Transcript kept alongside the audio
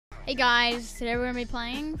Hey guys, today we're gonna be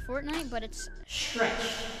playing Fortnite, but it's Stretch.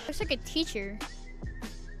 Looks like a teacher,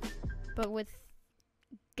 but with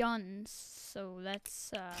guns. So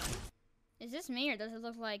that's is this me or does it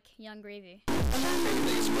look like Young Gravy? I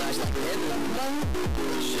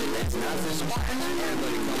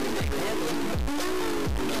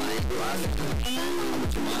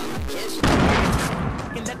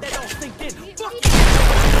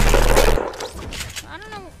don't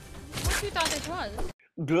know what you thought this was.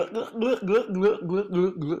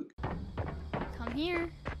 Come here.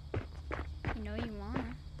 You know you wanna.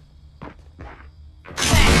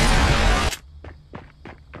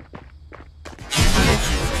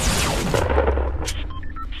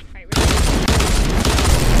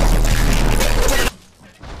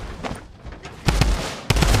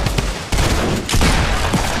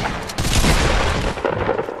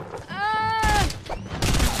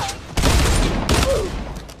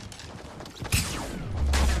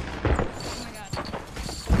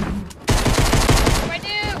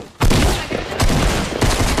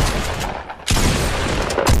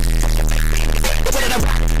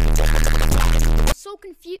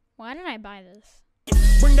 Confused. Why did I buy this?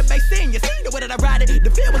 Bring the bass in, you see the way that I ride it. The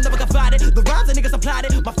fear was never divided. The rhymes the niggas applied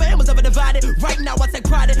it. My fam was never divided. Right now I take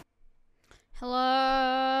pride in.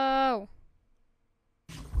 Hello.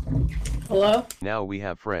 Hello? Now we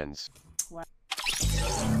have friends. What?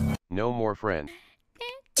 No more friend.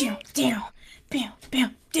 Down, down, down,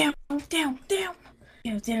 down, down, down,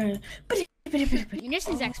 down, down.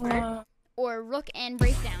 Munitions expert or Rook and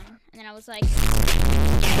Breakdown, and then I was like.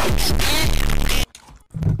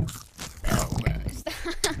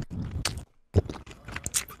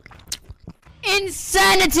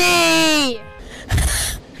 Insanity!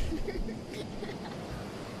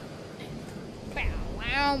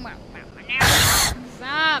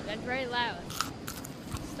 Stop, that's very loud.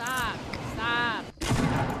 Stop.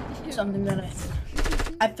 Something that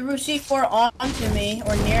I threw C4 onto me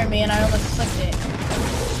or near me and I almost clicked it.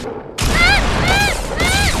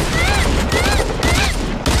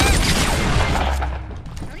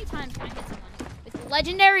 How many times can I hit someone with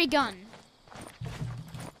legendary gun?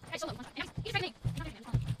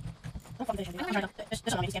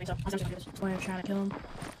 I'm trying to kill him.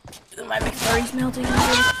 My McFlurry's melting.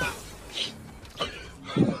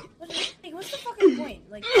 What's the fucking point?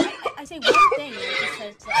 Like, I say one thing and it just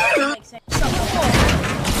says, like, say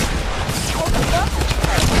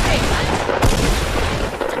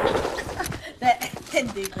that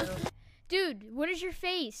ending, bro. Dude, what is your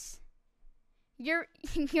face? Your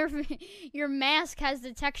mask has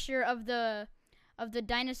the texture of the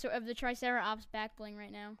dinosaur of the Triceratops back bling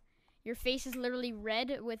right now. Your face is literally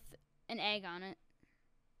red with an egg on it.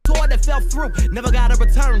 Sword that fell through, never got a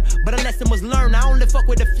return, but a lesson was learned. I only fuck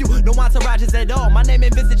with a few, no entourages at all. My name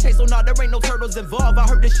ain't Vincent Chase, so no, there ain't no turtles involved. I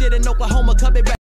heard this shit in Oklahoma, cut it back.